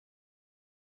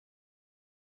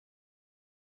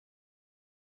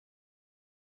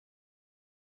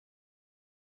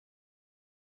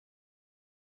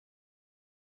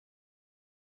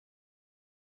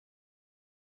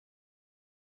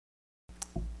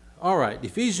All right,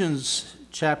 Ephesians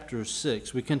chapter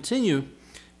 6. We continue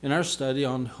in our study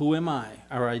on who am I,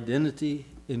 our identity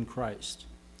in Christ.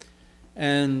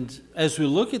 And as we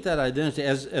look at that identity,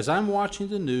 as I'm watching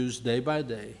the news day by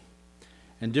day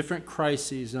and different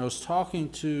crises, and I was talking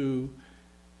to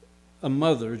a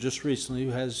mother just recently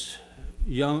who has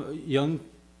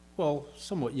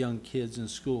somewhat young kids in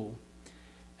school,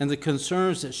 and the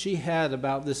concerns that she had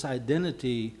about this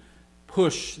identity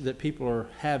push that people are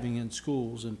having in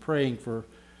schools and praying for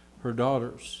her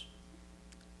daughters.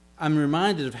 I'm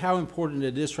reminded of how important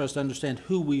it is for us to understand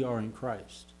who we are in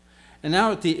Christ. And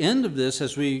now at the end of this,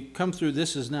 as we come through,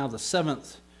 this is now the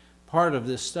 7th part of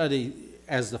this study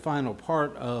as the final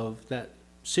part of that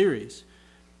series.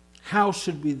 How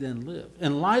should we then live?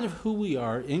 In light of who we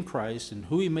are in Christ and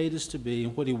who He made us to be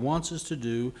and what He wants us to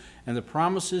do and the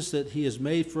promises that He has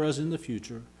made for us in the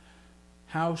future,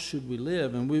 how should we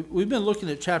live? And we've been looking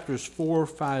at chapters 4,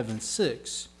 5, and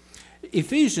 6.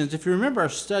 Ephesians, if you remember our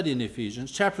study in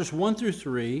Ephesians, chapters 1 through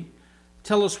 3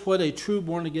 tell us what a true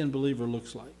born-again believer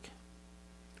looks like.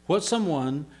 What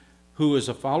someone who is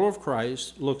a follower of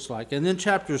Christ looks like. And then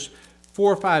chapters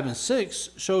 4, 5, and 6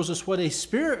 shows us what a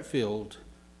spirit-filled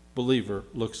believer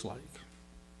looks like.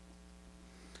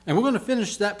 And we're going to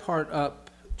finish that part up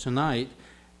tonight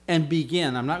and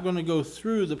begin. I'm not going to go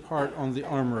through the part on the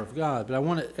armor of God, but I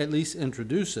want to at least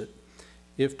introduce it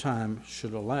if time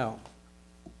should allow.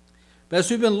 But as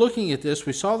we've been looking at this,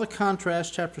 we saw the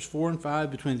contrast, chapters 4 and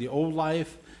 5, between the old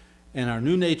life and our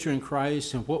new nature in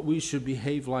Christ and what we should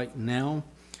behave like now.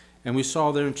 And we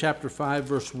saw there in chapter 5,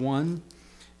 verse 1,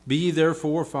 "Be ye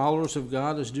therefore followers of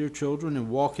God as dear children, and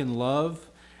walk in love."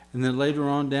 And then later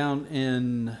on down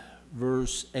in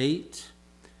verse 8,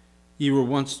 "Ye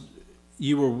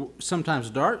were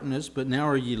sometimes darkness, but now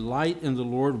are ye light in the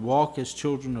Lord. Walk as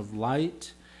children of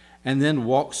light." And then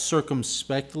 "walk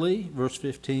circumspectly," verse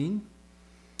 15.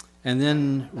 And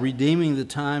then "redeeming the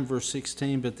time," verse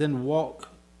 16. But then "walk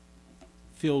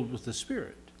filled with the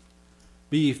Spirit."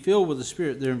 Be ye filled with the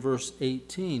Spirit, there in verse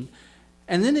 18.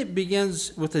 And then it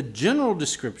begins with a general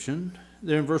description,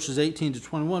 there in verses 18 to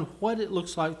 21, what it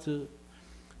looks like to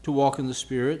walk in the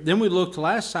Spirit. Then we looked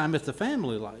last time at the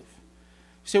family life.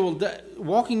 You say, well,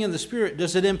 walking in the Spirit,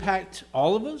 does it impact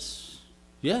all of us?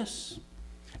 Yes.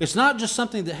 It's not just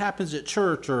something that happens at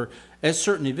church or at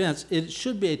certain events. It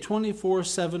should be a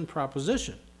 24/7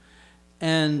 proposition.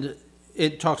 And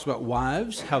it talks about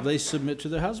wives, how they submit to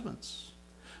their husbands.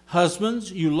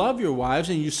 Husbands, you love your wives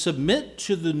and you submit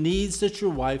to the needs that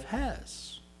your wife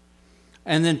has.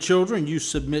 And then children, you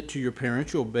submit to your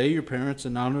parents, you obey your parents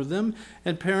and honor them.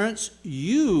 And parents,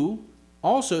 you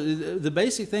also, the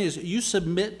basic thing is you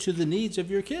submit to the needs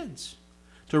of your kids,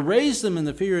 to raise them in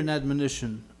the fear and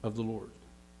admonition of the Lord.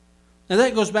 And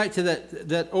that goes back to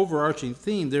that overarching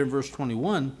theme there in verse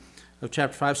 21 of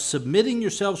chapter 5, submitting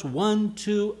yourselves one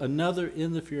to another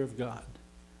in the fear of God.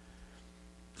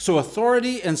 So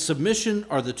authority and submission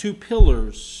are the two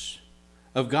pillars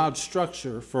of God's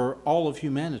structure for all of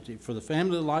humanity, for the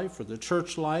family life, for the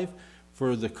church life,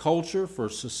 for the culture, for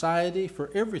society, for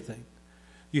everything.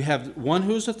 You have one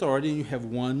who is authority and you have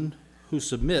one who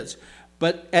submits.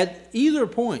 But at either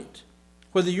point,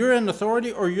 whether you're in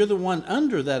authority or you're the one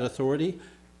under that authority,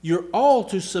 you're all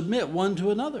to submit one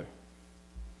to another.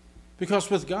 Because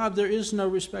with God, there is no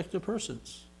respect of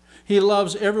persons. He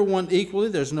loves everyone equally.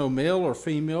 There's no male or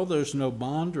female. There's no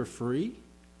bond or free.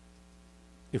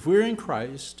 If we're in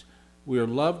Christ, we are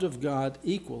loved of God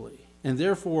equally. And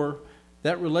therefore,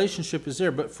 that relationship is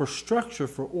there. But for structure,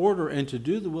 for order, and to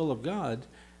do the will of God,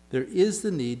 there is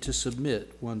the need to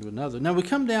submit one to another. Now we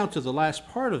come down to the last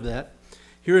part of that,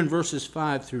 here in verses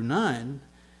 5 through 9.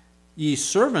 "Ye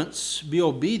servants, be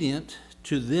obedient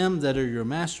to them that are your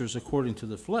masters according to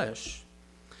the flesh,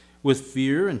 with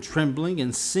fear and trembling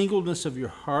and singleness of your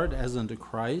heart as unto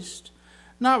Christ,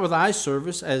 not with eye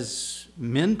service as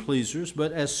men pleasers,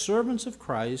 but as servants of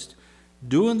Christ,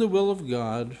 doing the will of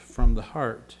God from the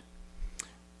heart,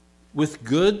 with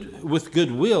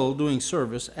good will doing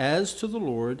service as to the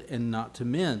Lord and not to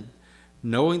men,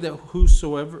 knowing that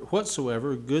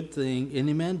whatsoever good thing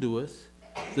any man doeth,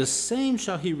 the same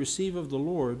shall he receive of the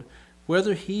Lord,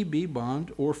 whether he be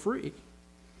bond or free.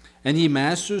 And ye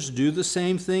masters, do the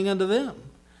same thing unto them,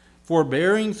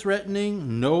 forbearing,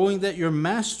 threatening, knowing that your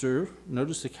master,"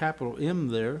 notice the capital M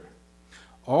there,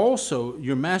 "also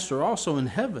your master also in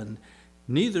heaven,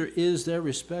 neither is there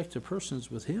respect of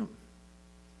persons with him."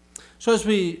 So as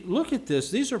we look at this,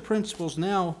 these are principles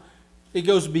now. It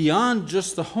goes beyond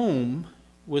just the home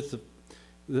with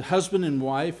the husband and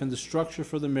wife and the structure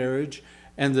for the marriage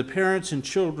And the parents and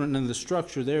children and the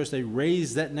structure there is they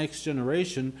raise that next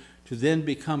generation to then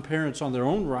become parents on their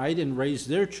own right and raise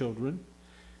their children.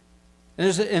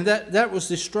 And that was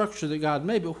the structure that God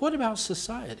made. But what about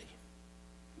society?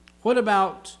 What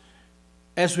about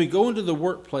as we go into the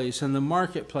workplace and the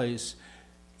marketplace?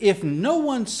 If no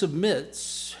one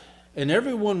submits and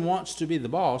everyone wants to be the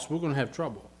boss, we're going to have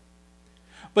trouble.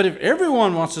 But if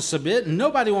everyone wants to submit and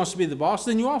nobody wants to be the boss,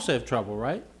 then you also have trouble,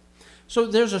 right? So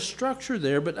there's a structure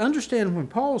there, but understand when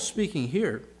Paul's speaking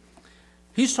here,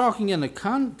 he's talking in a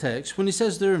context when he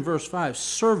says there in verse 5,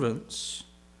 servants,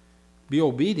 be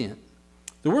obedient.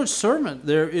 The word servant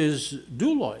there is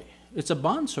douloi. It's a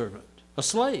bondservant, a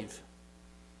slave.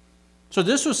 So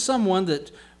this was someone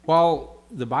that, while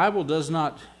the Bible does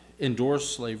not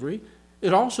endorse slavery,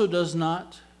 it also does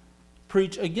not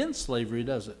preach against slavery,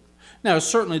 does it? Now, it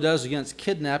certainly does against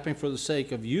kidnapping for the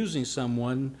sake of using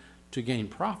someone to gain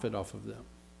profit off of them.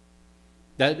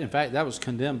 In fact, that was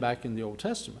condemned back in the Old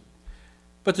Testament.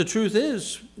 But the truth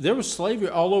is, there was slavery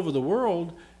all over the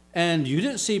world, and you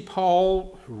didn't see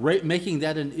Paul making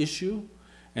that an issue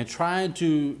and trying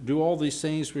to do all these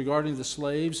things regarding the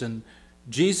slaves, and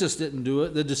Jesus didn't do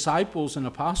it. The disciples and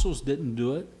apostles didn't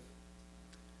do it.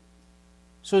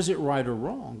 So is it right or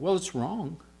wrong? Well, it's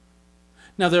wrong.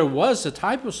 Now, there was a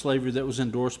type of slavery that was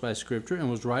endorsed by Scripture and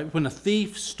was right. When a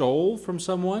thief stole from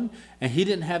someone and he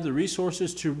didn't have the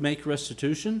resources to make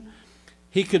restitution,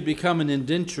 he could become an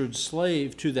indentured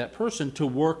slave to that person to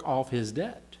work off his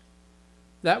debt.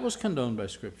 That was condoned by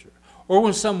Scripture. Or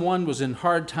when someone was in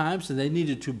hard times and they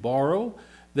needed to borrow,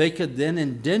 they could then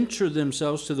indenture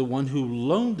themselves to the one who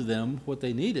loaned them what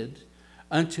they needed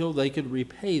until they could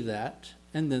repay that,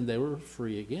 and then they were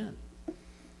free again.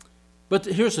 But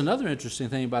here's another interesting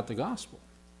thing about the gospel.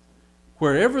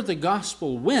 Wherever the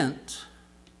gospel went,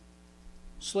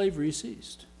 slavery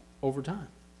ceased over time.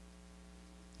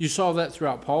 You saw that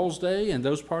throughout Paul's day and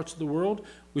those parts of the world.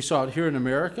 We saw it here in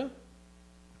America.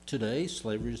 Today,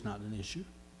 slavery is not an issue.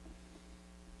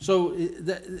 So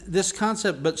this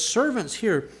concept, but servants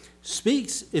here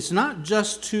speaks, it's not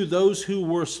just to those who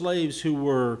were slaves who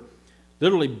were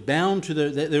literally bound to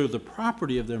they were the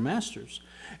property of their masters.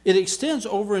 It extends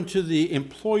over into the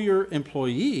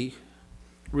employer-employee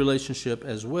relationship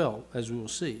as well, as we will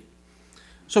see.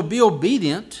 So be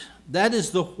obedient, that is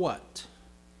the what.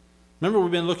 Remember,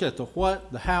 we've been looking at the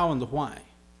what, the how, and the why,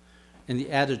 and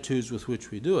the attitudes with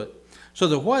which we do it. So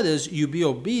the what is, you be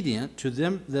obedient to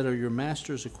them that are your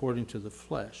masters according to the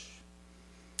flesh.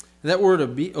 That word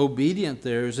obedient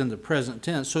there is in the present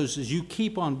tense, so it says you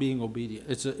keep on being obedient.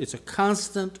 It's a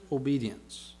constant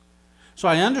obedience. So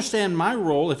I understand my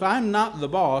role. If I'm not the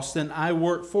boss, then I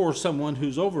work for someone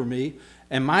who's over me,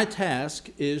 and my task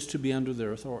is to be under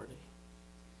their authority.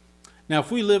 Now,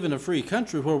 if we live in a free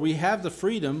country where we have the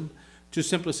freedom to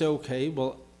simply say, okay,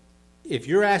 well, if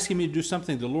you're asking me to do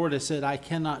something the Lord has said I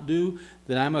cannot do,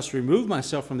 then I must remove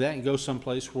myself from that and go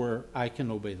someplace where I can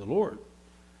obey the Lord.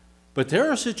 But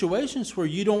there are situations where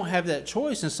you don't have that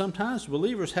choice, and sometimes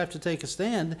believers have to take a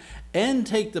stand and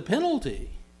take the penalty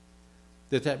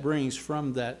that brings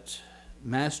from that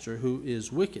master who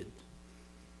is wicked.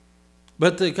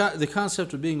 But the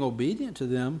concept of being obedient to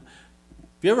them,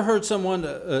 have you ever heard someone,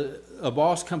 a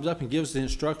boss comes up and gives the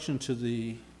instruction to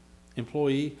the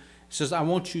employee, says, I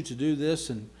want you to do this,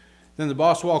 and then the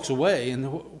boss walks away, and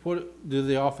what do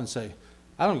they often say?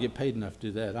 I don't get paid enough to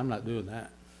do that. I'm not doing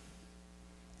that.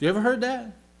 You ever heard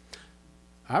that?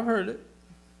 I've heard it.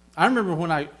 I remember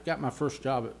when I got my first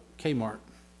job at Kmart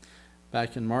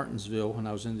back in Martinsville when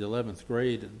I was in the 11th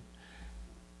grade,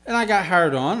 and I got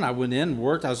hired on. I went in and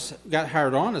worked. Got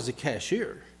hired on as a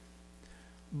cashier.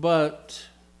 But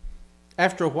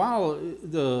after a while,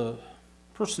 the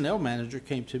personnel manager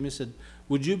came to me and said,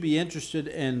 would you be interested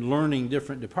in learning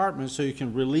different departments so you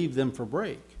can relieve them for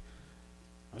break?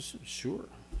 I said, sure.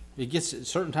 It gets, at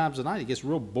certain times of night, it gets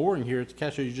real boring here at the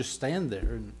cashier. You just stand there.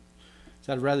 And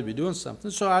so I'd rather be doing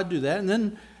something. So I'd do that. And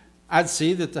then I'd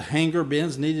see that the hanger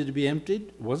bins needed to be emptied.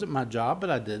 It wasn't my job, but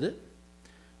I did it.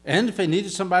 And if they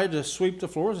needed somebody to sweep the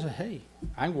floors, I said, hey,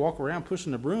 I can walk around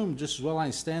pushing the broom just as well I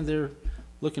can stand there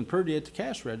looking pretty at the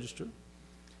cash register.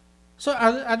 So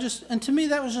and to me,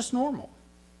 that was just normal.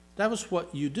 That was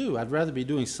what you do. I'd rather be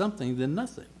doing something than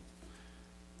nothing.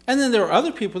 And then there were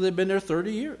other people that had been there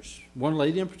 30 years, one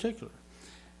lady in particular.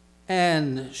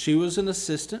 And she was an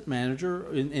assistant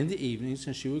manager in the evenings,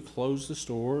 and she would close the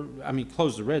store,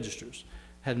 close the registers.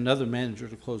 Had another manager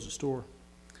to close the store.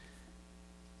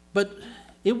 But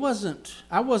I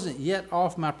wasn't yet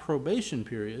off my probation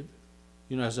period,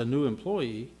 as a new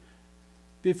employee,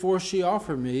 before she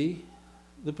offered me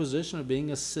the position of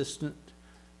being assistant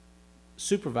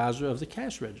supervisor of the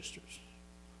cash registers.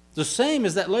 The same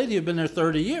as that lady who had been there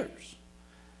 30 years.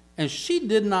 And she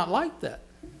did not like that.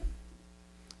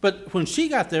 But when she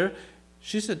got there,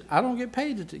 she said, I don't get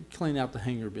paid to clean out the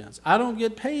hanger bins. I don't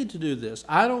get paid to do this.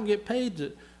 I get paid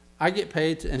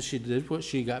to, and she did what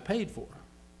she got paid for.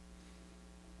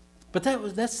 But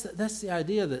that's the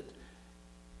idea that,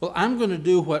 well, I'm going to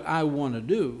do what I want to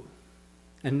do.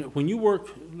 And when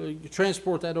you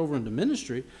transport that over into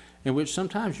ministry, in which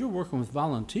sometimes you're working with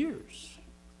volunteers.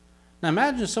 Now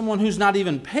imagine someone who's not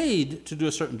even paid to do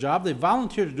a certain job. They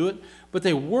volunteer to do it, but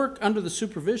they work under the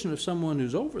supervision of someone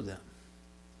who's over them.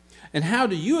 And how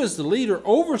do you, as the leader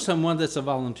over someone that's a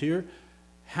volunteer,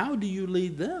 how do you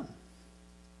lead them?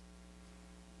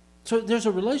 So there's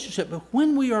a relationship, but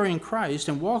when we are in Christ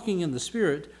and walking in the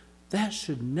Spirit, that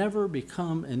should never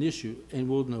become an issue, and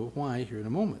we'll know why here in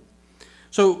a moment.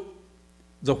 So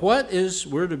the what is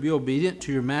we're to be obedient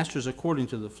to your masters according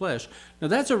to the flesh. Now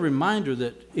that's a reminder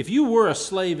that if you were a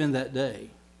slave in that day,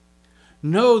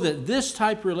 know that this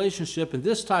type of relationship and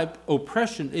this type of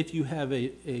oppression, if you have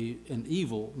an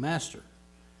evil master,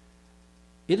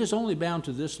 it is only bound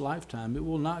to this lifetime. It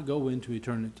will not go into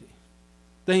eternity.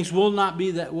 Things will not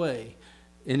be that way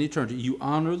in eternity. You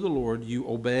honor the Lord. You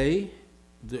obey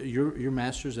your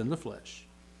masters in the flesh.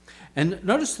 And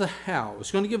notice the how.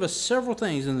 It's going to give us several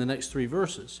things in the next 3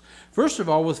 verses. First of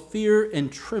all, with fear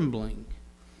and trembling.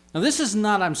 Now this is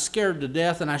not I'm scared to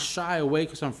death and I shy away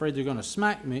because I'm afraid they're going to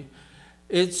smack me.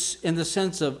 It's in the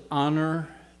sense of honor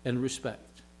and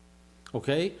respect.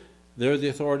 Okay? They're the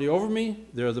authority over me.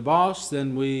 They're the boss.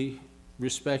 Then we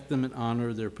respect them and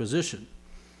honor their position.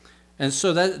 And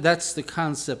so that's the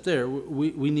concept there.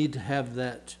 We need to have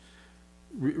that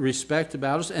respect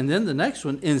about us. And then the next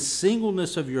one, in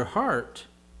singleness of your heart.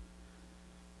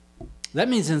 That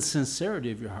means in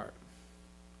sincerity of your heart.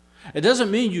 It doesn't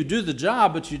mean you do the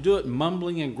job, but you do it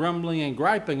mumbling and grumbling and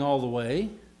griping all the way.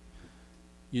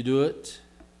 You do it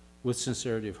with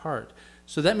sincerity of heart.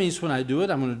 So that means when I do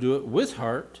it, I'm going to do it with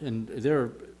heart. And there are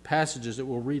passages that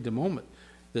we'll read in a moment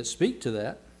that speak to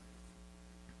that.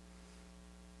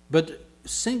 But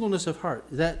singleness of heart,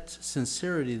 that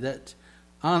sincerity, that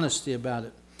honesty about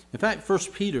it. In fact, 1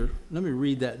 Peter, let me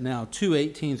read that now,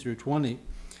 2:18 through 20.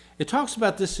 It talks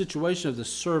about this situation of the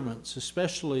servants,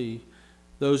 especially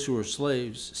those who are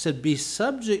slaves. It said, be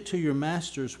subject to your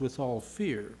masters with all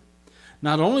fear,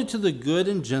 not only to the good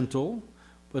and gentle,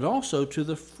 but also to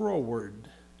the froward.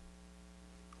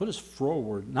 What is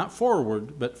froward? Not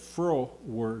forward, but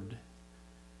froward.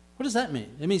 What does that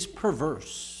mean? It means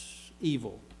perverse,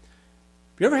 evil.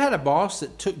 Have you ever had a boss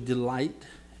that took delight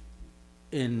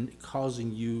in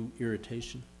causing you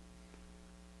irritation,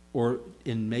 or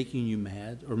in making you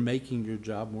mad, or making your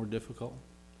job more difficult?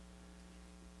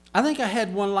 I think I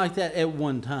had one like that at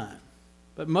one time.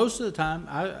 But most of the time,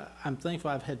 I'm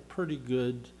thankful I've had pretty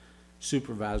good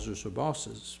supervisors or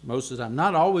bosses. Most of the time.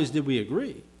 Not always did we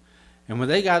agree. And when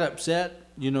they got upset,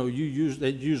 they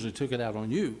usually took it out on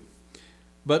you.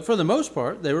 But for the most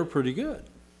part, they were pretty good.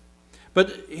 But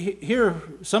here,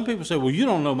 some people say, well, you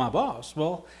don't know my boss.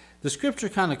 Well, the scripture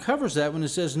kind of covers that when it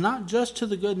says, not just to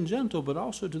the good and gentle, but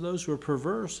also to those who are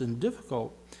perverse and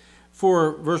difficult.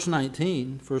 For verse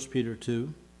 19, 1 Peter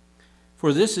 2,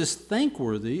 for this is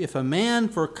thankworthy, if a man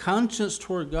for conscience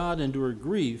toward God endure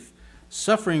grief,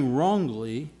 suffering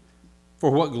wrongly, for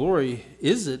what glory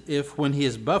is it if when he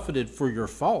is buffeted for your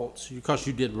faults, because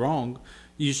you did wrong,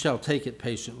 you shall take it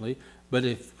patiently, but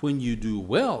if when you do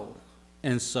well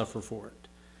and suffer for it,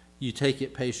 you take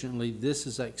it patiently, this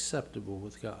is acceptable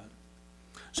with God.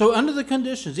 So under the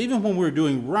conditions, even when we're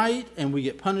doing right and we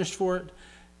get punished for it,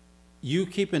 you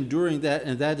keep enduring that,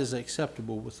 and that is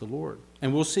acceptable with the Lord.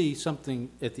 And we'll see something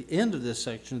at the end of this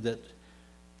section that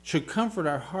should comfort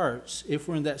our hearts if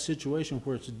we're in that situation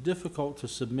where it's difficult to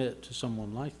submit to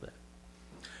someone like that.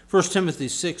 1 Timothy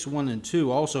 6, 1 and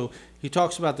 2 also, he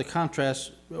talks about the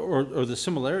contrast or the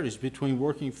similarities between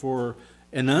working for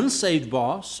an unsaved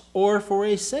boss or for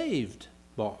a saved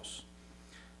boss.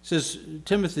 It says, 1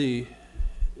 Timothy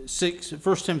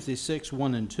 6,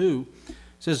 1 and 2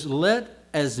 says, let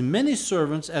as many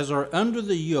servants as are under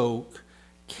the yoke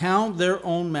count their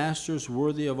own masters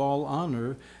worthy of all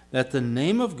honor, that the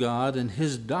name of God and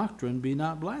his doctrine be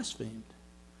not blasphemed.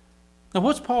 Now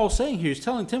what's Paul saying here? He's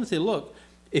telling Timothy, look,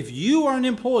 if you are an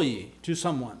employee to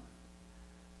someone,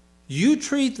 you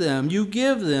treat them, you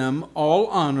give them all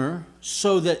honor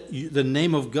so that the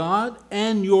name of God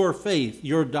and your faith,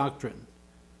 your doctrine,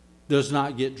 does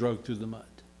not get dragged through the mud.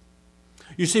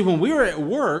 You see, when we are at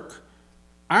work,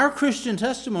 our Christian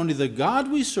testimony, the God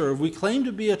we serve, we claim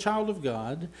to be a child of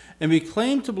God, and we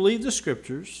claim to believe the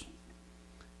Scriptures,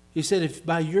 He said, if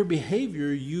by your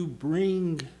behavior you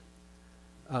bring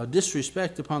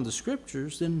disrespect upon the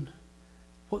Scriptures, then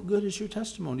what good is your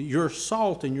testimony? Your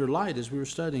salt and your light, as we were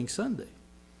studying Sunday.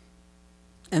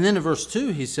 And then in verse 2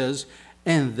 he says,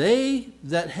 and they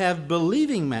that have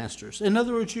believing masters. In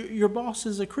other words, your boss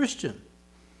is a Christian.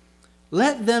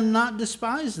 Let them not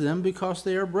despise them because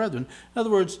they are brethren. In other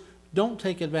words, don't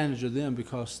take advantage of them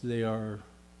because they are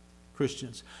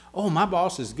Christians. Oh, my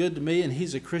boss is good to me and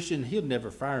he's a Christian. He'll never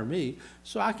fire me.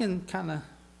 So I can kind of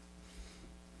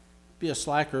be a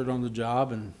slacker on the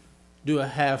job and do a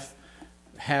half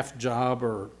job,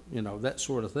 or, that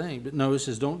sort of thing. But no, it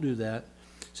says don't do that.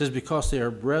 It says because they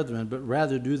are brethren, but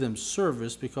rather do them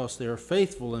service because they are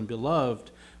faithful and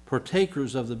beloved,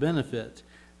 partakers of the benefit.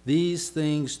 These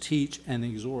things teach and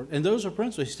exhort. And those are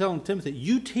principles. He's telling Timothy,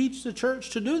 you teach the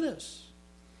church to do this.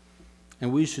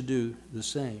 And we should do the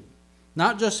same.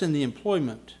 Not just in the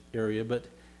employment area, but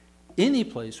any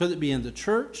place, whether it be in the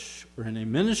church or in a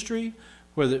ministry,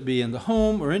 whether it be in the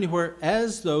home or anywhere,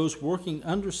 as those working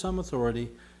under some authority,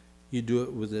 you do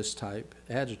it with this type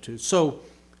attitude. So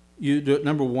you do it,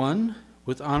 number one,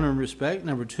 with honor and respect.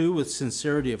 Number two, with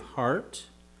sincerity of heart.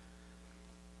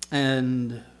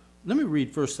 And let me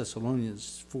read 1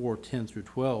 Thessalonians 4:10 through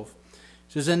 12.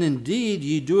 It says, and indeed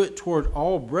ye do it toward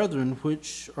all brethren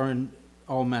which are in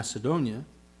all Macedonia.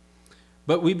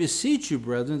 But we beseech you,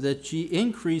 brethren, that ye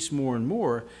increase more and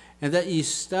more, and that ye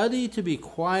study to be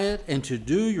quiet, and to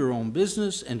do your own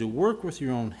business, and to work with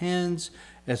your own hands,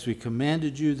 as we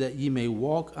commanded you, that ye may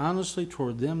walk honestly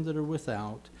toward them that are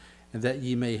without, and that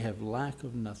ye may have lack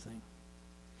of nothing.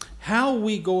 How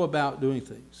we go about doing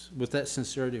things with that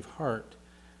sincerity of heart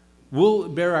will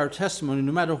bear our testimony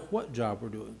no matter what job we're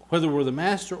doing, whether we're the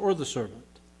master or the servant.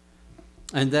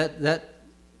 And that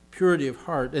purity of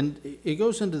heart. And it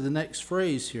goes into the next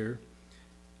phrase here,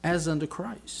 as unto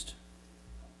Christ.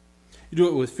 You do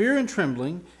it with fear and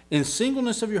trembling, in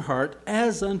singleness of your heart,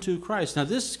 as unto Christ. Now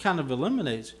this kind of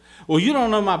eliminates, well, you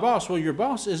don't know my boss. Well, your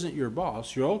boss isn't your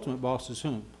boss. Your ultimate boss is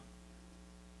whom?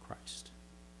 Christ.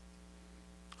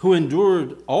 Who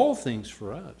endured all things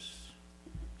for us.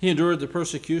 He endured the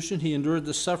persecution. He endured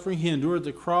the suffering. He endured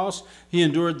the cross. He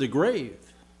endured the grave.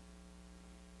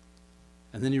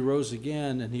 And then he rose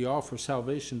again, and he offers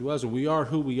salvation to us. We are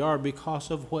who we are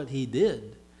because of what he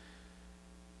did.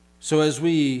 So as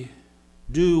we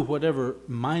do whatever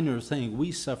minor thing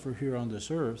we suffer here on this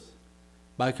earth,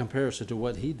 by comparison to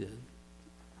what he did,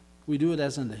 we do it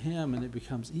as unto him, and it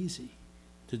becomes easy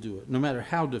to do it, no matter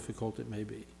how difficult it may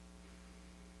be.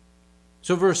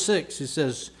 So verse 6, he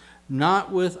says,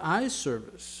 not with eye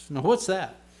service. Now what's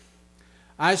that?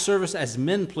 Eye service as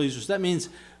men pleasers. That means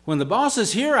when the boss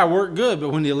is here, I work good, but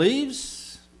when he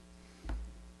leaves,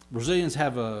 Brazilians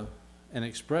have an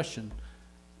expression,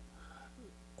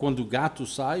 quando o gato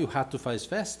sai, o rato faz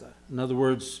festa. In other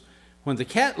words, when the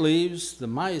cat leaves, the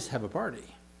mice have a party.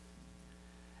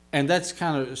 And that's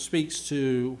kind of speaks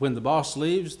to when the boss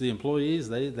leaves, the employees,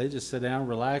 they just sit down,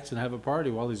 relax, and have a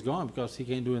party while he's gone because he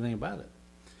can't do anything about it.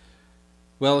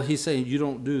 Well, he's saying you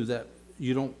don't do that.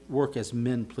 You don't work as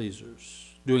men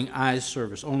pleasers, doing eye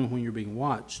service only when you're being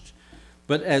watched,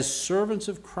 but as servants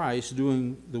of Christ,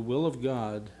 doing the will of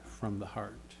God from the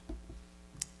heart.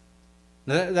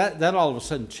 Now that all of a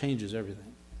sudden changes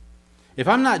everything. If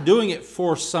I'm not doing it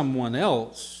for someone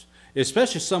else,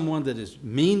 especially someone that is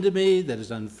mean to me, that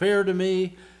is unfair to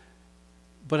me,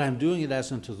 but I'm doing it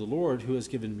as unto the Lord who has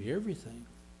given me everything,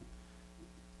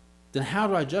 then how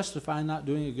do I justify not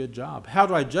doing a good job? How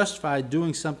do I justify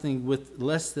doing something with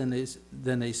less than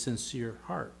a sincere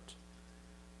heart?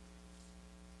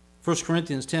 1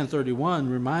 Corinthians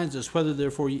 10:31 reminds us, whether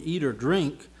therefore you eat or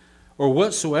drink, or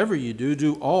whatsoever you do,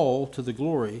 do all to the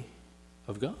glory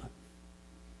of God.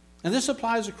 And this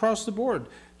applies across the board.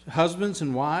 Husbands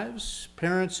and wives,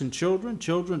 parents and children,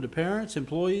 children to parents,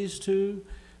 employees to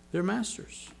their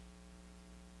masters.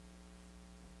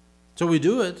 So we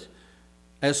do it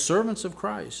as servants of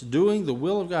Christ, doing the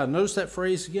will of God. Notice that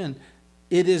phrase again.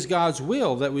 It is God's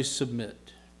will that we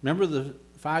submit. Remember the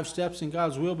 5 steps in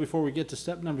God's will before we get to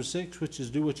step number 6, which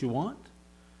is do what you want?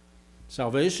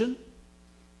 Salvation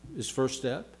is first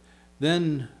step.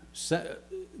 Then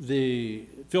the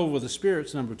filled with the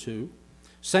Spirit's number 2.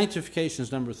 Sanctification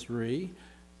is number 3.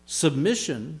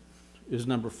 Submission is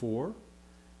number 4.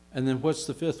 And then what's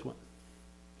the 5th one?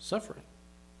 Suffering.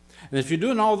 And if you're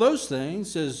doing all those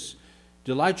things, as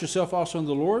delight yourself also in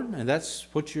the Lord, and that's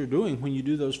what you're doing when you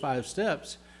do those 5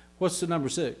 steps, what's the number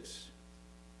 6?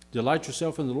 Delight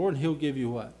yourself in the Lord, and he'll give you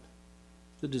what?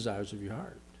 The desires of your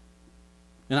heart.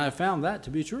 And I found that to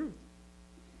be true.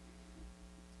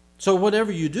 So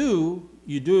whatever you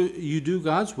do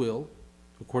God's will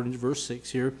according to verse 6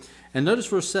 here. And notice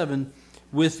verse 7,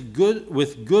 with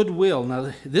goodwill.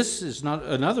 Now, this is not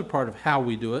another part of how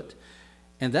we do it,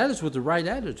 and that is with the right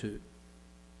attitude.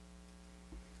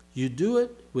 You do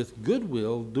it with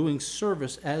goodwill, doing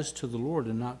service as to the Lord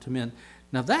and not to men.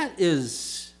 Now, that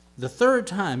is the third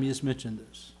time he has mentioned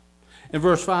this. In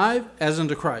verse 5, as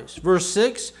unto Christ. Verse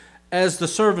 6, as the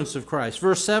servants of Christ.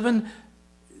 Verse 7,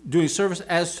 doing service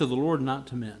as to the Lord, not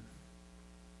to men.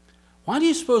 Why do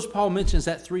you suppose Paul mentions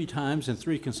that 3 times in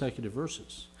 3 consecutive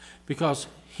verses? Because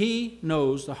he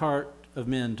knows the heart of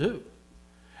men too.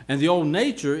 And the old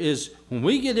nature is when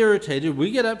we get irritated,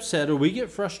 we get upset, or we get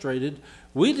frustrated,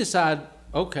 we decide,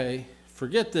 okay,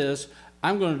 forget this,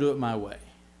 I'm going to do it my way.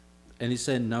 And he's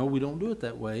saying, no, we don't do it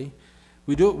that way.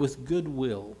 We do it with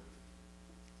goodwill.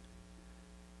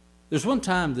 There's one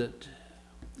time that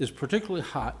is particularly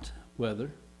hot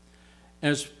weather,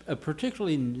 and it's a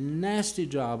particularly nasty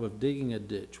job of digging a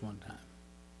ditch one time.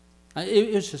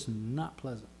 It's just not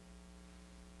pleasant.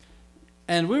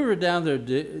 And we were down there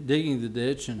digging the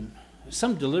ditch, and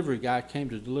some delivery guy came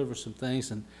to deliver some things,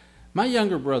 and my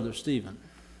younger brother, Stephen,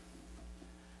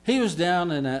 he was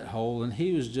down in that hole, and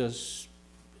he was just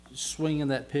swinging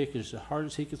that pick as hard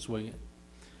as he could swing it,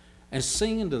 and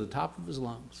singing to the top of his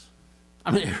lungs.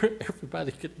 I mean,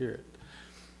 everybody could hear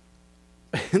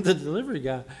it. And the delivery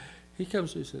guy, he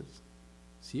comes to me and says,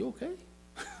 is he okay?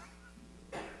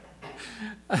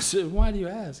 I said, why do you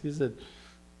ask? He said,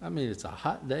 I mean, it's a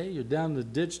hot day. You're down the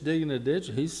ditch, digging a ditch.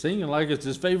 He's singing like it's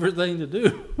his favorite thing to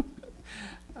do.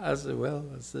 I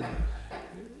said,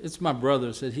 it's my brother.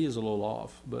 I said, he is a little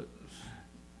off. But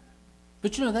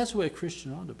you know, that's the way a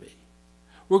Christian ought to be.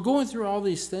 We're going through all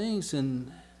these things,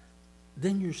 and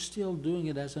then you're still doing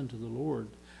it as unto the Lord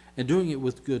and doing it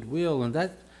with goodwill.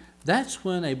 And that's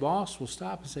when a boss will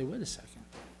stop and say, wait a second.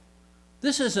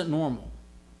 This isn't normal.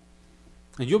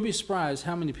 And you'll be surprised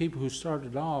how many people who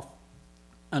started off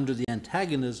under the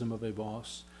antagonism of a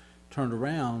boss turned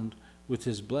around with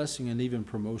his blessing and even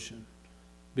promotion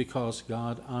because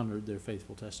God honored their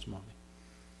faithful testimony.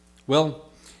 Well,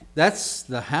 that's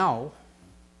the how.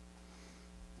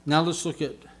 Now let's look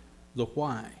at the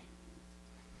why.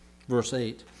 Verse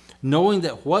 8, knowing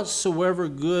that whatsoever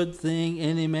good thing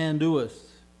any man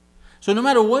doeth. So no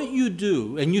matter what you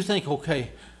do, and you think,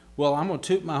 okay, well, I'm going to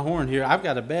toot my horn here. I've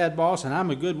got a bad boss, and I'm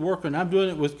a good worker, and I'm doing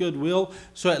it with goodwill,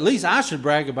 so at least I should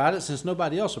brag about it since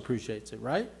nobody else appreciates it,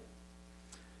 right?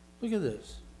 Look at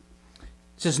this.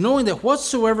 It says, knowing that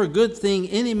whatsoever good thing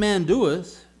any man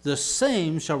doeth, the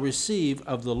same shall receive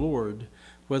of the Lord,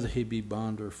 whether he be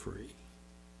bond or free.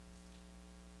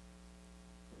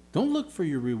 Don't look for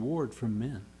your reward from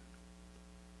men.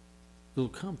 It'll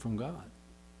come from God.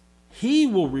 He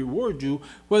will reward you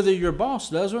whether your boss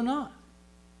does or not.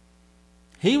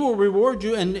 He will reward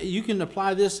you, and you can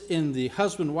apply this in the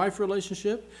husband-wife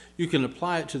relationship. You can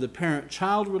apply it to the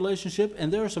parent-child relationship,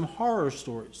 and there are some horror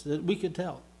stories that we could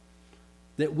tell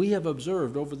that we have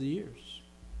observed over the years.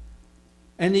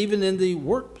 And even in the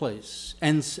workplace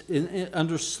and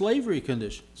under slavery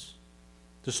conditions,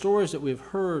 the stories that we've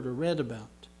heard or read about.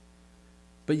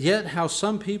 But yet how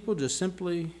some people just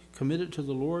simply commit it to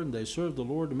the Lord, and they serve the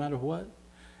Lord no matter what,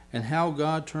 and how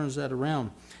God turns that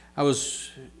around. I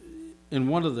was in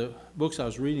one of the books I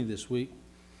was reading this week,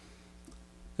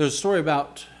 there's a story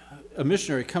about a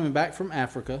missionary coming back from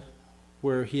Africa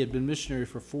where he had been missionary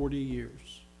for 40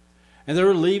 years. And they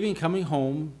were leaving, coming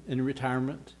home in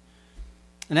retirement.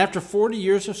 And after 40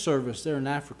 years of service there in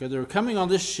Africa, they were coming on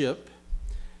this ship,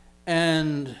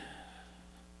 and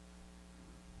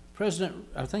President,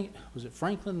 I think, was it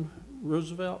Franklin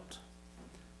Roosevelt?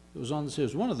 It was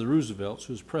one of the Roosevelts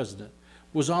who was president,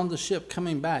 was on the ship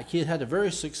coming back. He had had a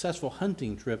very successful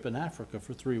hunting trip in Africa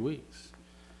for 3 weeks.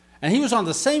 And he was on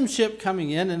the same ship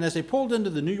coming in, and as they pulled into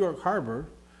the New York harbor,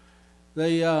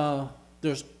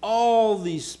 there's all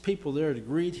these people there to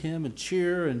greet him and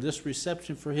cheer and this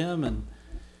reception for him, and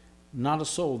not a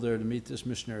soul there to meet this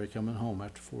missionary coming home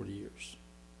after 40 years.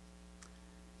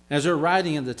 As they're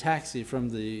riding in the taxi from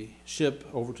the ship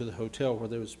over to the hotel where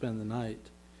they would spend the night,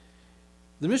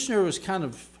 the missionary was kind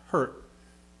of hurt.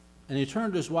 And he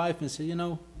turned to his wife and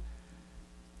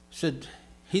said,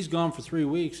 he's gone for 3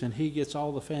 weeks and he gets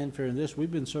all the fanfare in this. We've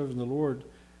been serving the Lord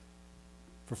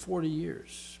for 40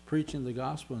 years, preaching the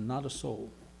gospel, and not a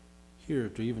soul here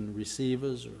to even receive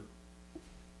us or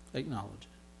acknowledge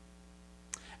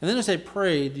it. And then as they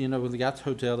prayed, when they got to the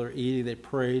hotel, they're eating, they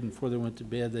prayed, and before they went to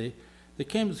bed, they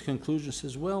came to the conclusion,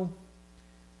 says, well,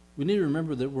 we need to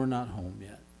remember that we're not home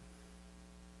yet.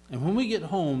 And when we get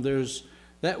home, there's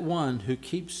that one who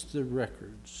keeps the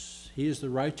records. He is the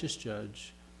righteous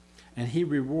judge, and he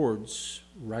rewards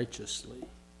righteously.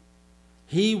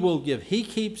 He will give. He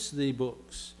keeps the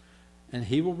books, and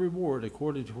he will reward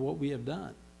according to what we have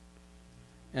done.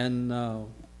 And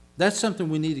that's something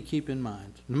we need to keep in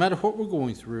mind. No matter what we're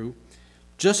going through,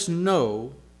 just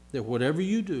know that whatever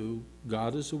you do,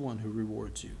 God is the one who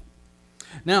rewards you.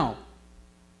 Now,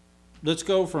 let's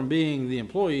go from being the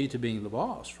employee to being the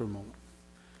boss for a moment.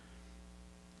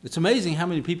 It's amazing how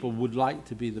many people would like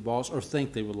to be the boss or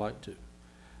think they would like to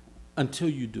until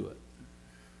you do it.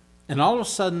 And all of a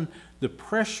sudden, the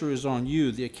pressure is on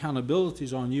you, the accountability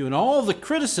is on you, and all the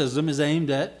criticism is aimed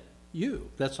at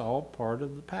you. That's all part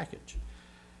of the package.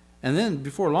 And then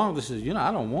before long, they say,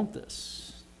 I don't want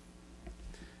this.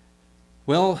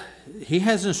 Well, he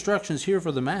has instructions here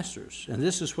for the masters, and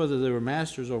this is whether they were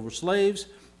masters over slaves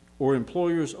or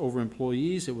employers over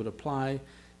employees. It would apply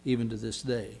even to this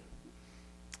day.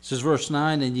 It says, verse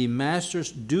 9, and ye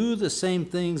masters, do the same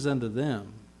things unto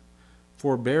them,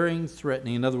 forbearing,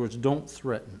 threatening. In other words, don't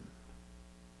threaten.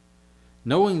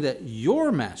 Knowing that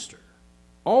your master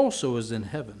also is in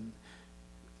heaven,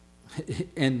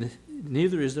 and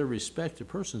neither is there respect to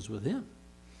persons with him.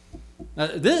 Now,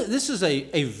 this is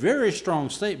a very strong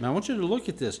statement. I want you to look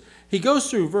at this. He goes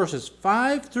through verses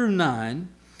 5 through 9,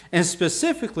 and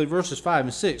specifically verses 5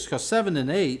 and 6, because 7 and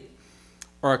 8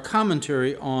 are a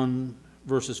commentary on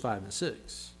verses 5 and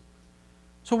 6.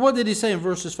 So what did he say in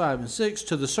verses 5 and 6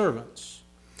 to the servants?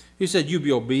 He said, you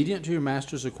be obedient to your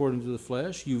masters according to the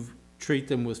flesh. You treat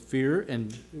them with fear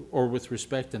or with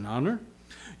respect and honor.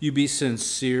 You be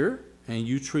sincere, and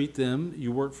you treat them,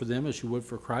 you work for them as you would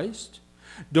for Christ.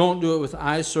 Don't do it with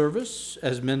eye service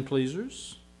as men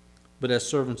pleasers, but as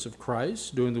servants of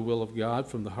Christ, doing the will of God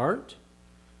from the heart.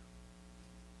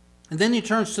 And then he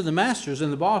turns to the masters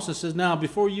and the boss and says, now,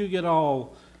 before you get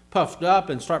all puffed up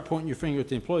and start pointing your finger at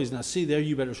the employees, now see there,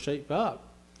 you better shape up.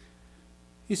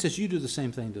 He says, you do the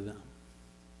same thing to them.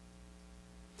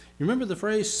 You remember the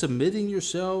phrase, submitting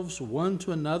yourselves one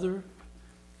to another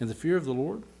in the fear of the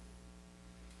Lord?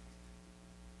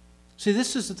 See,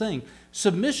 this is the thing.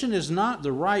 Submission is not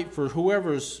the right for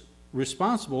whoever's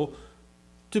responsible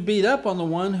to beat up on the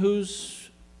one who's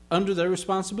under their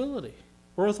responsibility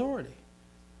or authority.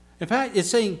 In fact, it's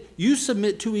saying you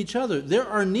submit to each other. There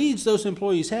are needs those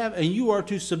employees have, and you are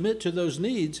to submit to those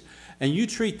needs, and you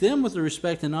treat them with the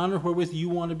respect and honor wherewith you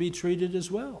want to be treated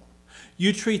as well.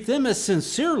 You treat them as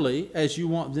sincerely as you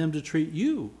want them to treat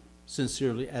you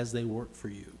sincerely as they work for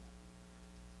you.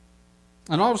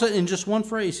 And all of a sudden, in just one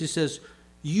phrase, he says,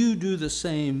 you do the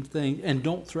same thing and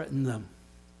don't threaten them.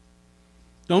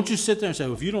 Don't you sit there and say,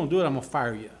 well, if you don't do it, I'm going to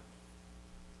fire you.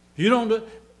 If you don't do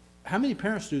it, how many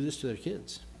parents do this to their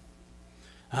kids?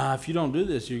 If you don't do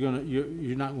this, you're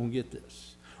not going to get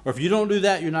this. Or if you don't do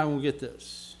that, you're not going to get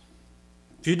this.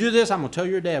 If you do this, I'm going to tell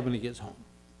your dad when he gets home.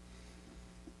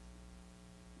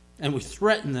 And we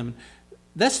threaten them.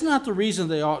 That's not the reason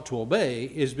they ought to obey,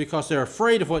 is because they're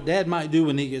afraid of what dad might do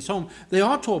when he gets home. They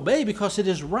ought to obey because it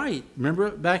is right.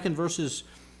 Remember back in verses,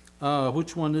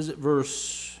 which one is it?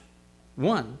 Verse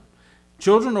 1.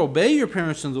 Children, obey your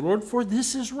parents in the Lord, for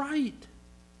this is right.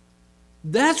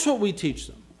 That's what we teach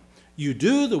them. You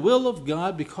do the will of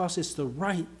God because it's the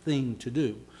right thing to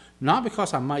do. Not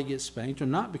because I might get spanked or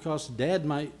not because dad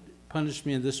might punish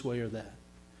me in this way or that.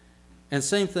 And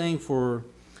same thing for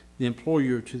the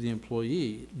employer to the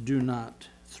employee. Do not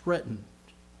threaten.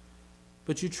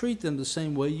 But you treat them the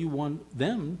same way you want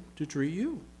them to treat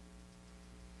you.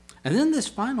 And then this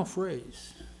final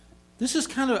phrase. This is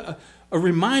kind of a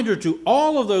reminder to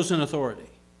all of those in authority.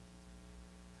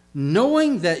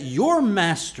 Knowing that your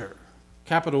master,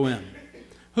 capital M,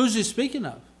 who's he speaking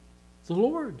of? The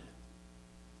Lord.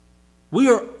 We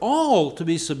are all to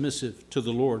be submissive to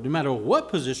the Lord, no matter what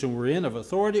position we're in of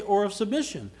authority or of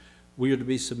submission. We are to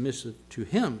be submissive to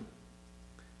him.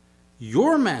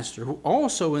 Your master, who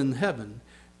also in heaven,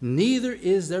 neither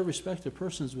is there respect of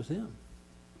persons with him.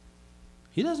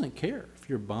 He doesn't care if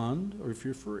you're bond or if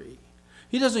you're free.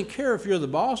 He doesn't care if you're the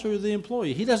boss or the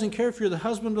employee. He doesn't care if you're the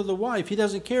husband or the wife. He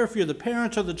doesn't care if you're the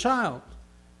parent or the child.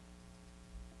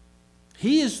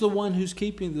 He is the one who's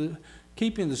keeping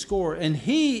the score, and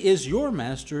he is your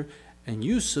master, and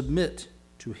you submit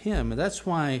to him. And that's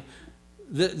why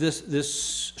this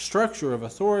structure of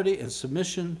authority and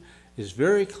submission is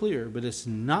very clear, but it's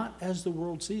not as the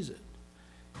world sees it.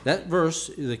 That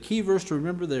verse, the key verse to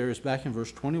remember there is back in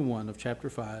verse 21 of chapter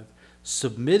 5,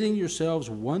 submitting yourselves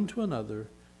one to another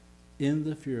in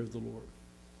the fear of the Lord.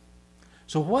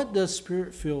 So what does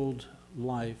spirit-filled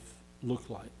life look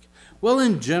like? Well,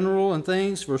 in general and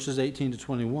things, verses 18 to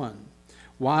 21.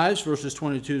 Wives, verses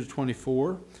 22 to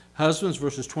 24. Husbands,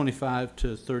 verses 25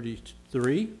 to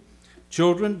 33.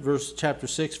 Children, chapter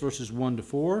 6, verses 1 to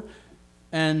 4.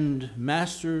 and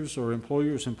masters or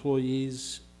employers,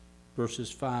 employees,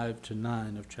 verses 5 to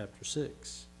 9 of chapter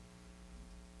 6.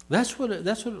 That's what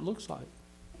it looks like.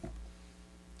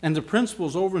 And the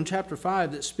principles over in chapter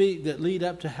 5 that lead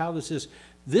up to how this is.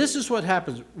 This is what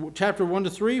happens. Chapter 1 to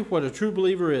 3, what a true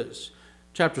believer is.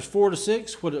 Chapters 4 to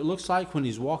 6, what it looks like when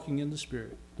he's walking in the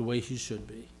Spirit, the way he should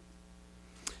be.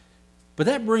 But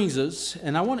that brings us,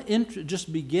 and I want to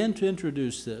just begin to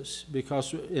introduce this,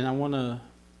 and I want to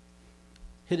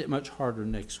hit it much harder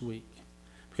next week,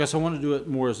 because I want to do it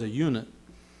more as a unit.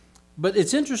 But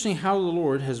it's interesting how the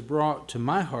Lord has brought to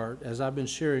my heart, as I've been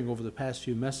sharing over the past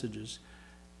few messages,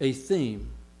 a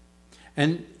theme.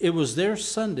 And it was there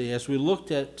Sunday as we looked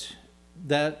at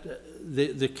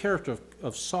the character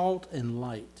of salt and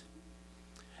light.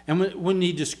 And when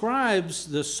he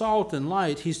describes the salt and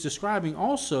light, he's describing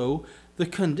also the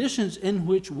conditions in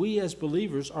which we as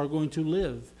believers are going to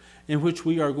live, in which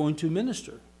we are going to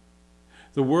minister.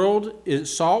 The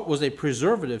salt was a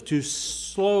preservative to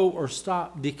slow or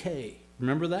stop decay.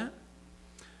 Remember that?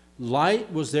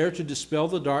 Light was there to dispel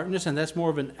the darkness, and that's more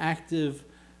of an active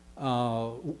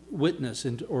witness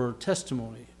or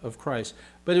testimony of Christ.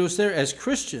 But it was there as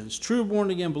Christians, true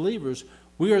born-again believers,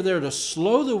 we are there to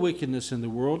slow the wickedness in the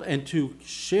world and to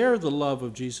share the love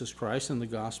of Jesus Christ and the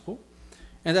gospel.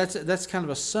 And that's kind of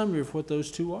a summary of what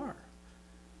those two are.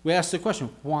 We ask the question,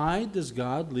 why does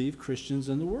God leave Christians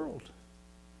in the world?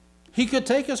 He could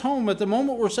take us home. At the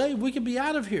moment we're saved, we could be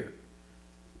out of here.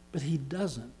 But he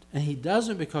doesn't. And he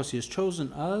doesn't because he has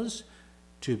chosen us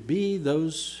to be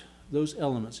those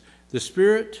elements. The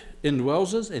Spirit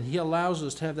indwells us, and he allows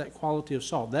us to have that quality of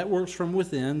salt. That works from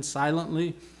within,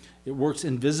 silently. It works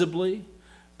invisibly.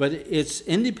 But it's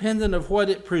independent of what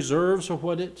it preserves or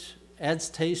what it adds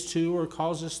taste to or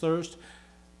causes thirst.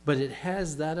 But it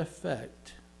has that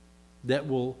effect that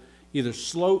will either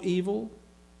slow evil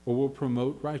or will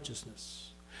promote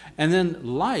righteousness. And then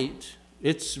light,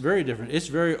 it's very different. It's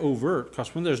very overt,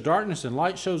 because when there's darkness and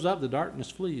light shows up, the darkness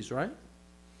flees, right?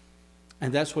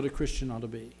 And that's what a Christian ought to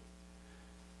be.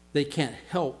 They can't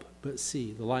help but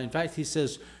see the light. In fact, he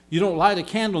says, you don't light a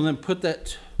candle and then put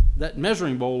that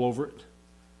measuring bowl over it,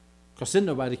 because then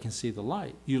nobody can see the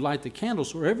light. You light the candle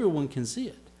so everyone can see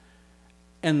it.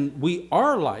 And we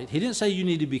are light. He didn't say you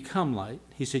need to become light.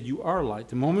 He said you are light.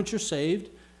 The moment you're saved,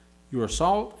 you are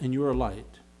salt and you are light.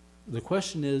 The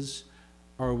question is,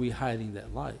 are we hiding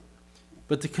that light?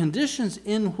 But the conditions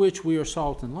in which we are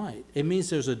salt and light, it means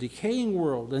there's a decaying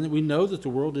world, and we know that the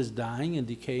world is dying and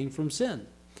decaying from sin.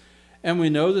 And we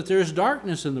know that there's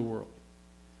darkness in the world.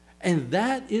 And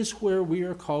that is where we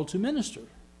are called to minister.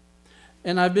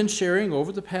 And I've been sharing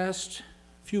over the past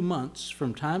few months,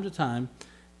 from time to time,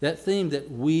 that theme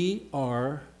that we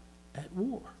are at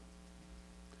war.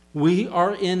 We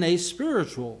are in a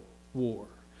spiritual war.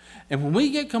 And when we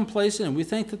get complacent and we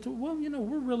think that,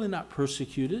 we're really not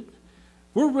persecuted.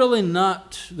 We're really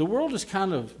not, the world is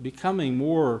kind of becoming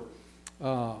more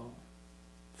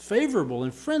favorable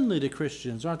and friendly to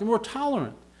Christians, aren't they? More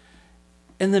tolerant.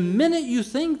 And the minute you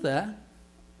think that,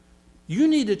 you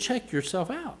need to check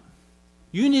yourself out.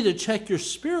 You need to check your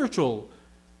spiritual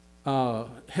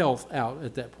health out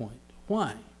at that point.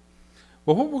 Why?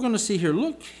 Well, what we're going to see here,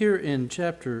 look here in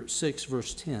chapter 6,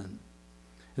 verse 10.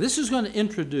 This is going to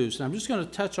introduce, and I'm just going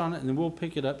to touch on it, and then we'll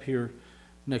pick it up here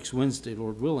next Wednesday,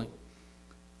 Lord willing.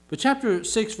 But chapter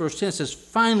 6, verse 10 says,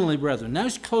 finally, brethren. Now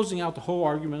he's closing out the whole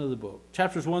argument of the book.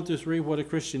 Chapters 1 through 3, what a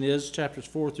Christian is. Chapters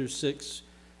 4 through 6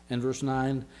 and verse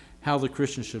 9, how the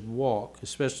Christian should walk,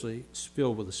 especially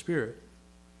filled with the Spirit.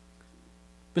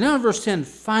 But now in verse 10,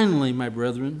 finally, my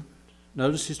brethren,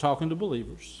 notice he's talking to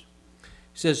believers.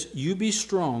 He says, you be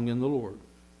strong in the Lord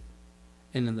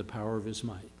and in the power of his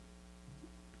might.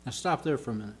 Now stop there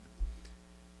for a minute.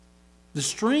 The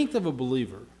strength of a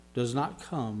believer does not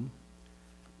come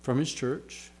from his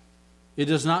church. It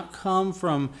does not come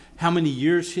from how many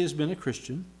years he has been a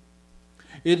Christian.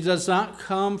 It does not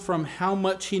come from how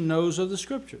much he knows of the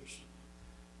Scriptures.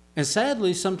 And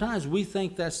sadly, sometimes we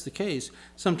think that's the case.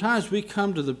 Sometimes we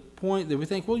come to the point that we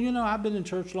think, I've been in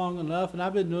church long enough, and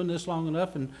I've been doing this long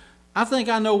enough, and I think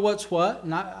I know what's what,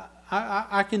 and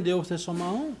I can deal with this on my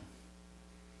own.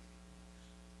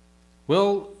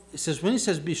 Well, it says, when he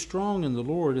says, be strong in the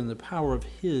Lord and the power of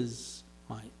his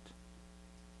might,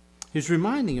 he's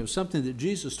reminding of something that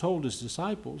Jesus told his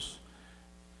disciples.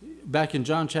 Back in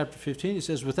John chapter 15, he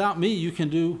says, without me you can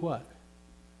do what?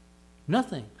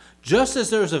 Nothing. Just as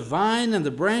there is a vine and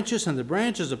the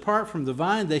branches apart from the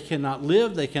vine, they cannot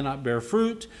live, they cannot bear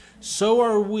fruit, so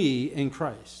are we in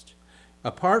Christ.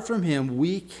 Apart from him,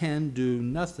 we can do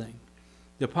nothing.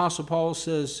 The Apostle Paul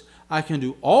says, I can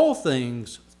do all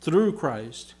things through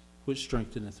Christ, which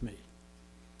strengtheneth me.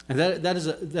 And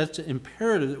that's an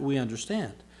imperative that we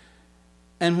understand.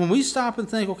 And when we stop and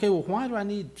think, okay, well, why do I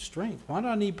need strength? Why do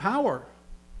I need power?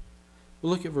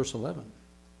 Well, look at verse 11.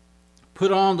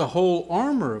 Put on the whole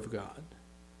armor of God,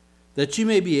 that you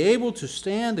may be able to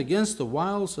stand against the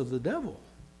wiles of the devil.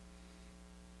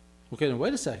 Okay, now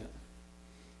wait a second.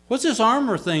 What's this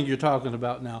armor thing you're talking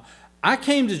about now? I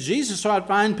came to Jesus so I'd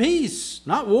find peace,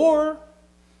 not war.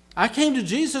 I came to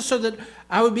Jesus so that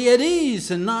I would be at ease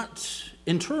and not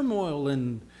in turmoil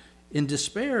and in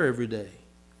despair every day.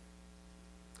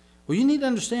 Well, you need to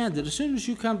understand that as soon as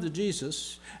you come to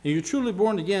Jesus and you're truly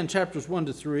born again, chapters 1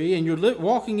 to 3, and you're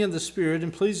walking in the Spirit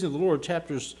and pleasing the Lord,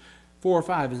 chapters 4,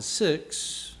 5, and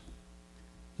 6,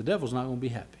 the devil's not going to be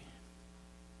happy.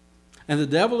 And the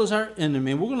devil is our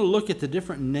enemy. And we're going to look at the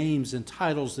different names and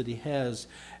titles that he has.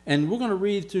 And we're going to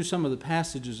read through some of the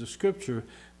passages of Scripture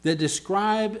that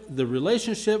describe the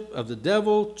relationship of the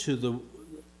devil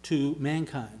to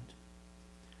mankind.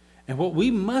 And what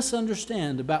we must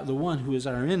understand about the one who is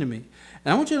our enemy.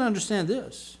 And I want you to understand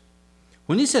this.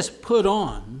 When he says put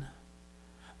on,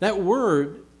 that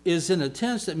word is in a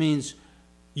tense that means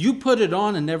you put it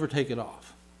on and never take it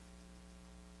off.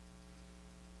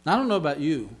 Now, I don't know about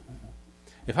you.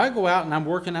 If I go out and I'm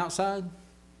working outside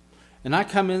and I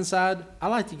come inside, I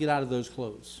like to get out of those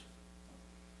clothes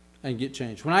and get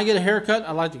changed. When I get a haircut,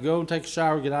 I like to go and take a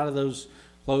shower, get out of those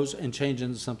clothes and change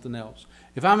into something else.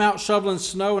 If I'm out shoveling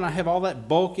snow and I have all that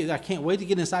bulk, I can't wait to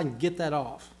get inside and get that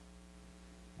off.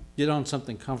 Get on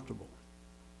something comfortable.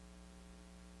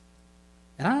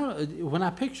 And I don't know, when I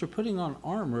picture putting on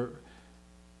armor,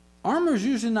 armor is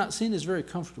usually not seen as very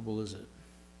comfortable, is it?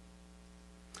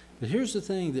 But here's the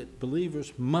thing that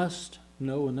believers must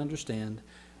know and understand.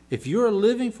 If you're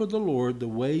living for the Lord the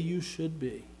way you should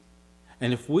be,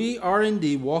 and if we are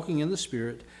indeed walking in the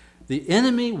Spirit, the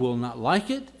enemy will not like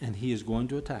it, and he is going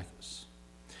to attack us.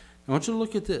 I want you to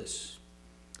look at this.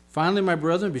 Finally, my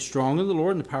brethren, be strong in the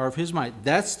Lord and the power of his might.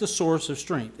 That's the source of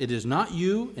strength. It is not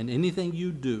you and anything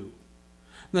you do.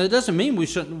 Now, that doesn't mean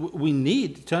we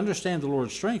need to understand the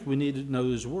Lord's strength. We need to know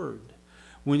his word.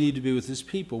 We need to be with his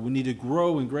people. We need to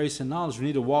grow in grace and knowledge. We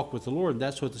need to walk with the Lord.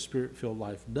 That's what the Spirit-filled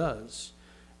life does.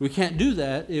 We can't do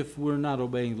that if we're not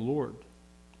obeying the Lord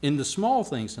in the small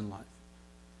things in life.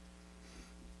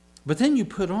 But then you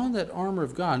put on that armor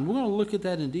of God, and we're going to look at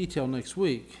that in detail next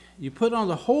week. You put on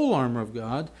the whole armor of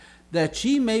God, that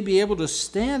ye may be able to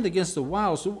stand against the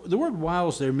wiles. The word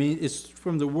wiles there is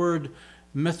from the word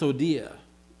methodia,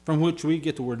 from which we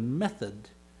get the word method.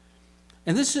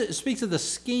 And this speaks of the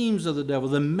schemes of the devil,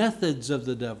 the methods of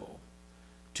the devil,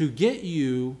 to get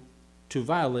you to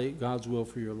violate God's will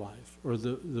for your life, or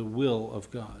the will of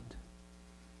God.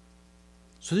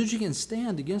 So that you can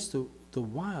stand against the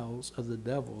wiles of the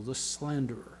devil, the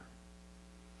slanderer.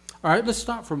 All right, let's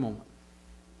stop for a moment.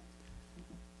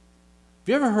 Have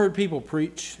you ever heard people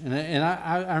preach? And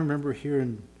I remember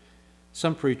hearing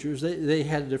some preachers, they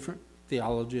had a different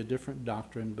theology, a different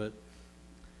doctrine, but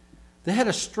they had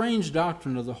a strange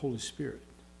doctrine of the Holy Spirit.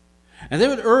 And they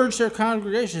would urge their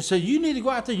congregation and say, you need to go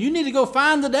out there, you need to go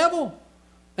find the devil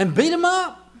and beat him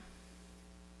up.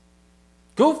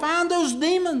 Go find those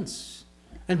demons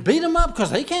and beat them up, because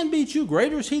they can't beat you.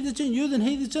 Greater is he that's in you than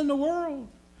he that's in the world.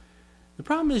 The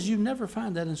problem is you never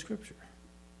find that in Scripture.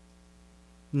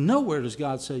 Nowhere does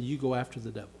God say you go after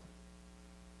the devil.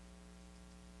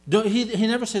 He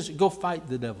never says go fight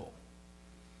the devil.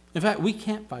 In fact, we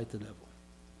can't fight the devil.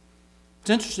 It's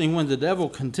interesting, when the devil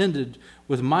contended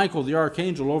with Michael the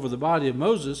archangel over the body of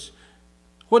Moses,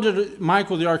 what did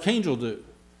Michael the archangel do?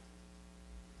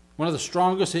 One of the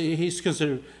strongest, he's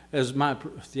considered, as my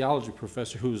theology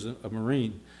professor, who was a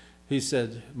Marine, he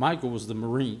said Michael was the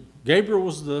Marine. Gabriel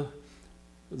was the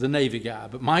Navy guy,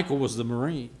 but Michael was the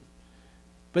Marine.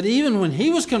 But even when he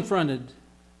was confronted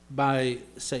by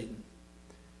Satan,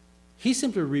 he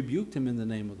simply rebuked him in the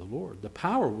name of the Lord. The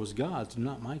power was God's,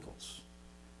 not Michael's,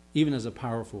 even as a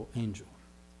powerful angel.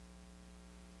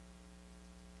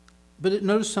 But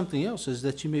notice something else, is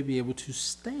that you may be able to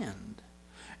stand.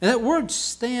 And that word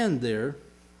stand there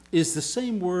is the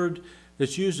same word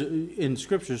that's used in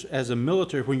Scriptures as a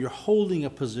military, when you're holding a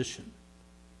position.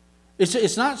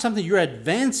 It's not something you're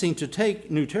advancing to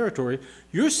take new territory.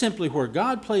 You're simply where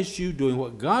God placed you, doing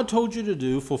what God told you to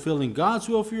do, fulfilling God's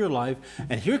will for your life.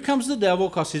 And here comes the devil,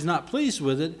 because he's not pleased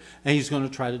with it, and he's going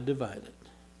to try to divide it.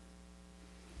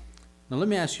 Now let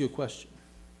me ask you a question.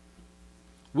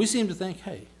 We seem to think,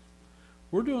 hey,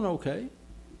 we're doing okay.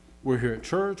 We're here at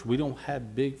church. We don't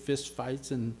have big fist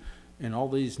fights and all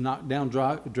these knockdown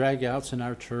drag-outs in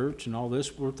our church and all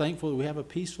this. We're thankful that we have a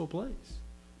peaceful place.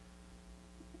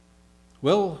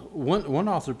 Well, one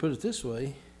author put it this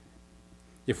way: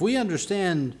 if we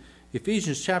understand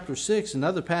Ephesians chapter 6 and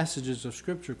other passages of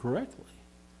Scripture correctly,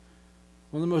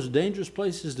 one of the most dangerous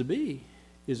places to be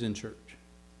is in church.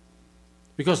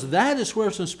 Because that is where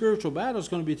some spiritual battle is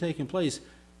going to be taking place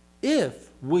if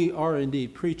we are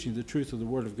indeed preaching the truth of the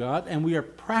Word of God and we are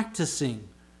practicing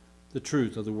the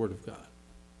truth of the Word of God.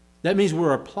 That means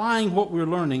we're applying what we're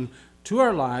learning to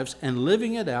our lives and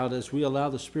living it out as we allow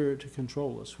the Spirit to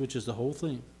control us, which is the whole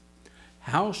thing.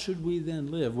 How should we then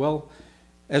live? Well,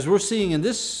 as we're seeing in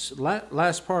this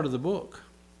last part of the book,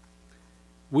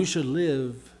 we should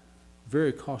live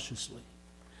very cautiously,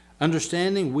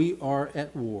 understanding we are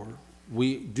at war.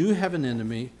 We do have an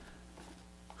enemy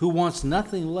who wants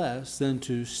nothing less than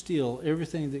to steal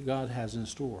everything that God has in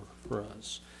store for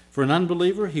us. For an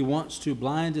unbeliever, he wants to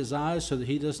blind his eyes so that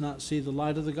he does not see the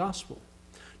light of the gospel.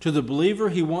 To the believer,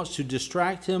 he wants to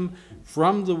distract him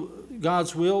from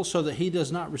God's will so that he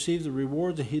does not receive the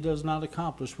reward, that he does not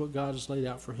accomplish what God has laid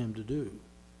out for him to do.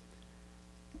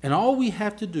 And all we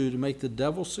have to do to make the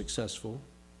devil successful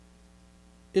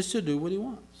is to do what he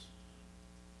wants.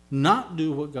 Not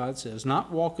do what God says,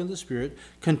 not walk in the Spirit,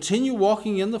 continue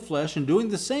walking in the flesh and doing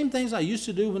the same things I used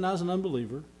to do when I was an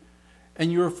unbeliever,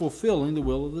 and you're fulfilling the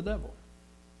will of the devil.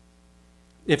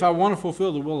 If I want to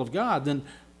fulfill the will of God, then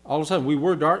all of a sudden we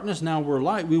were darkness, now we're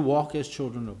light. We walk as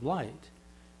children of light.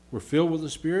 We're filled with the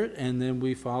Spirit, and then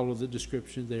we follow the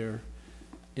description there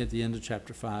at the end of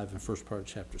chapter 5 and first part of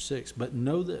chapter 6. But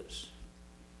know this,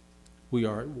 we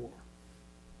are at war.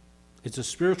 It's a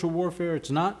spiritual warfare. It's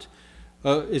not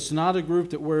a group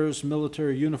that wears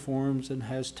military uniforms and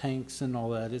has tanks and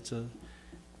all that.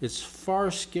 It's far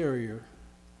scarier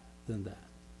than that.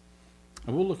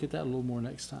 And we'll look at that a little more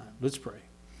next time. Let's pray.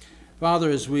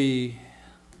 Father, as we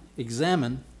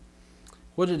examine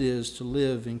what it is to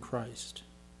live in Christ,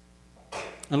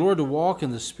 and Lord, to walk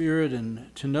in the Spirit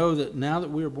and to know that now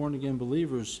that we are born again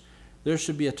believers, there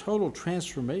should be a total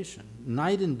transformation,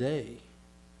 night and day,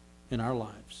 in our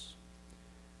lives.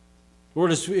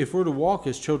 Lord, if we're to walk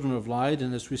as children of light,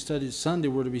 and as we studied Sunday,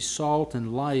 we're to be salt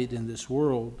and light in this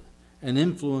world and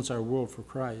influence our world for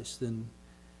Christ, then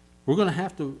we're going to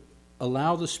have to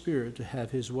allow the Spirit to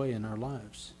have His way in our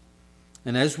lives.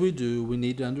 And as we do, we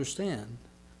need to understand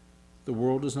the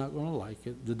world is not going to like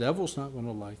it, the devil's not going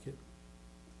to like it,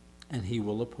 and he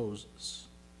will oppose us.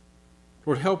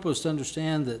 Lord, help us to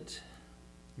understand that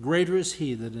greater is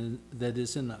He that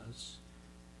is in us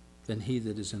than he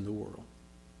that is in the world.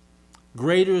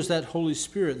 Greater is that Holy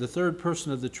Spirit, the third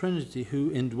person of the Trinity, who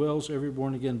indwells every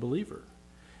born-again believer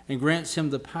and grants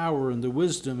him the power and the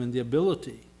wisdom and the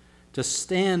ability to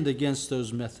stand against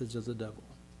those methods of the devil.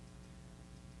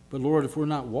 But Lord, if we're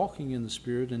not walking in the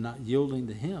Spirit and not yielding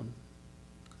to Him,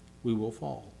 we will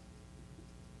fall.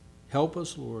 Help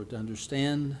us, Lord, to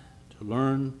understand, to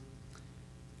learn,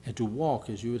 and to walk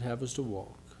as You would have us to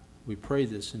walk. We pray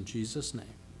this in Jesus' name.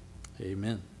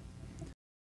 Amen.